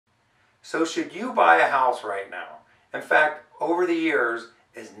So should you buy a house right now? In fact, over the years,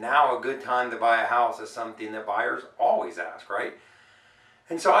 is now a good time to buy a house is something that buyers always ask, right?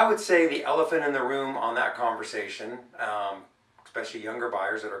 And so I would say the elephant in the room on that conversation, especially younger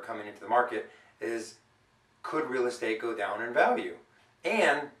buyers that are coming into the market, is could real estate go down in value?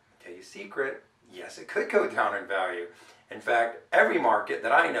 And I'll tell you a secret, yes, it could go down in value. In fact, every market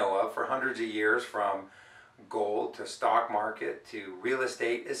that I know of for hundreds of years, from gold to stock market to real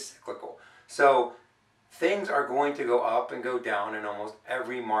estate, is cyclical. So things are going to go up and go down in almost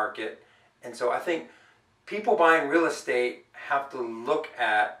every market. And so I think people buying real estate have to look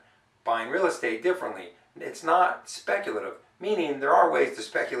at buying real estate differently. It's not speculative, meaning there are ways to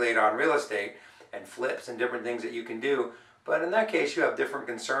speculate on real estate and flips and different things that you can do. But in that case, you have different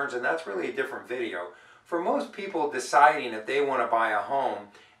concerns, and that's really a different video. For most people deciding if they want to buy a home,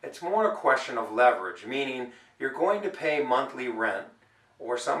 it's more a question of leverage, meaning you're going to pay monthly rent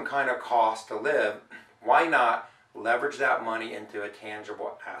or some kind of cost to live. Why not leverage that money into a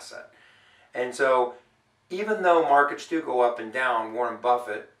tangible asset? And so even though markets do go up and down, Warren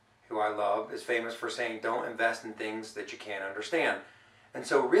Buffett, who I love, is famous for saying, don't invest in things that you can't understand. And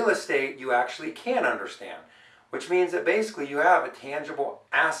so real estate you actually can understand, which means that basically you have a tangible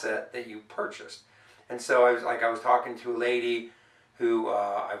asset that you purchased. And so I was talking to a lady who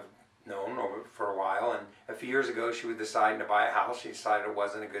I've known for a while, and a few years ago she was deciding to buy a house. She decided it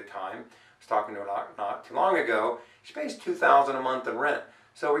wasn't a good time. I was talking to her not too long ago. She pays $2,000 a month in rent.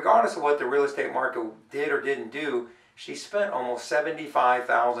 So regardless of what the real estate market did or didn't do, she spent almost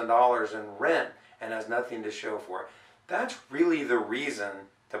 $75,000 in rent and has nothing to show for it. That's really the reason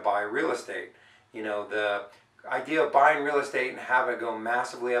to buy real estate. You know, the idea of buying real estate and having it go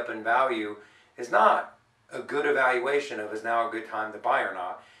massively up in value is not a good evaluation of is now a good time to buy or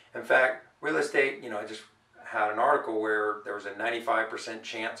not. In fact, real estate, I just had an article where there was a 95%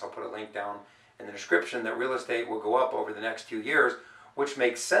 chance, I'll put a link down in the description, that real estate will go up over the next 2 years, which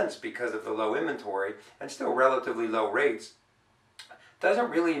makes sense because of the low inventory and still relatively low rates. Doesn't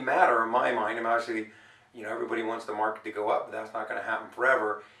really matter in my mind. I'm actually, everybody wants the market to go up, but that's not going to happen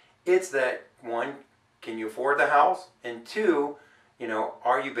forever. It's that, one, can you afford the house? And two,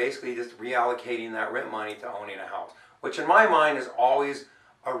 are you basically just reallocating that rent money to owning a house? Which in my mind is always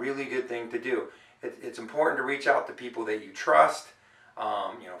a really good thing to do. It's important to reach out to people that you trust,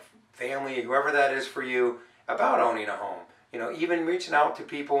 family, whoever that is for you, about owning a home. Even reaching out to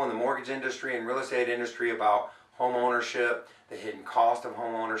people in the mortgage industry and real estate industry about home ownership, the hidden cost of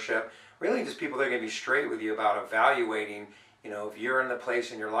home ownership. Really just people that are going to be straight with you about evaluating, if you're in the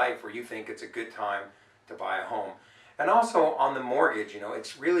place in your life where you think it's a good time to buy a home. And also on the mortgage,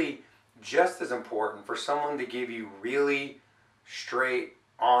 it's really just as important for someone to give you really straight,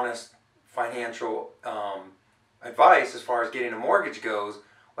 honest financial advice as far as getting a mortgage goes,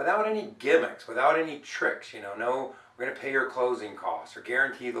 without any gimmicks, without any tricks. No, we're going to pay your closing costs or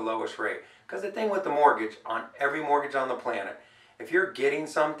guarantee the lowest rate. Because the thing with the mortgage, on every mortgage on the planet, if you're getting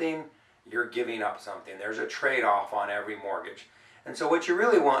something, you're giving up something. There's a trade-off on every mortgage. And so what you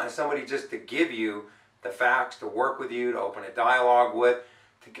really want is somebody just to give you the facts, to work with you, to open a dialogue with,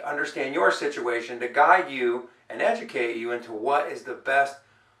 to understand your situation, to guide you and educate you into what is the best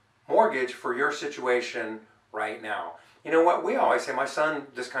mortgage for your situation right now. You know what we always say, my son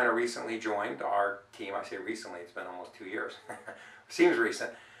just kind of recently joined our team. I say recently, it's been almost 2 years. Seems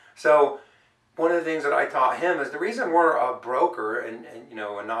recent. So one of the things that I taught him is the reason we're a broker and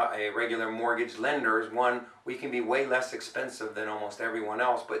not a regular mortgage lender is, one, we can be way less expensive than almost everyone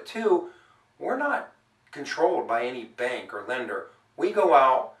else, but two, we're not controlled by any bank or lender. We go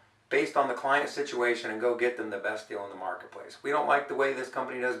out based on the client situation and go get them the best deal in the marketplace. We don't like the way this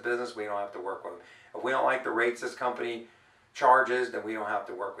company does business, we don't have to work with them. If we don't like the rates this company charges, then we don't have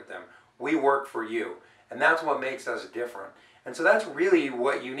to work with them. We work for you, and that's what makes us different. And so that's really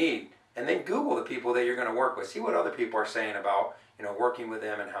what you need. And then Google the people that you're going to work with. See what other people are saying about working with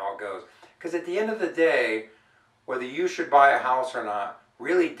them and how it goes. Because at the end of the day, whether you should buy a house or not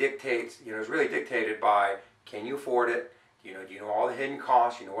really dictates, is really dictated by, can you afford it? Do you know all the hidden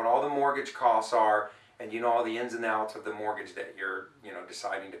costs? You know what all the mortgage costs are? And you know all the ins and outs of the mortgage that you're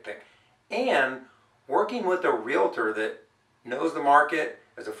deciding to pick. And working with a realtor that knows the market,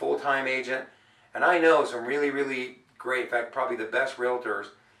 as a full-time agent. And I know some really, really great, in fact, probably the best realtors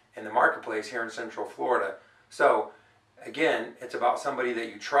in the marketplace here in Central Florida. So again, it's about somebody that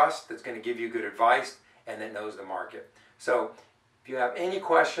you trust, that's going to give you good advice, and that knows the market. So if you have any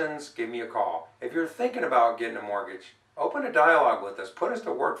questions, give me a call. If you're thinking about getting a mortgage, open a dialogue with us. Put us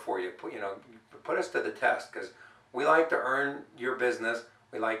to work for you. Put us to the test, because we like to earn your business.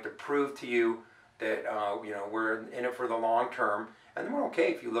 We like to prove to you that we're in it for the long term, And then we're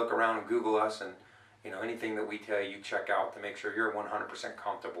okay if you look around and Google us, and anything that we tell you, check out to make sure you're 100%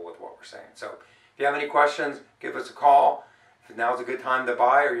 comfortable with what we're saying. So if you have any questions, give us a call. If now's a good time to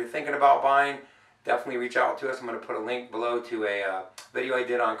buy or you're thinking about buying, definitely reach out to us. I'm going to put a link below to a video I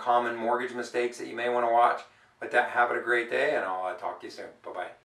did on common mortgage mistakes that you may want to watch. With that, have a great day, and I'll talk to you soon. Bye-bye.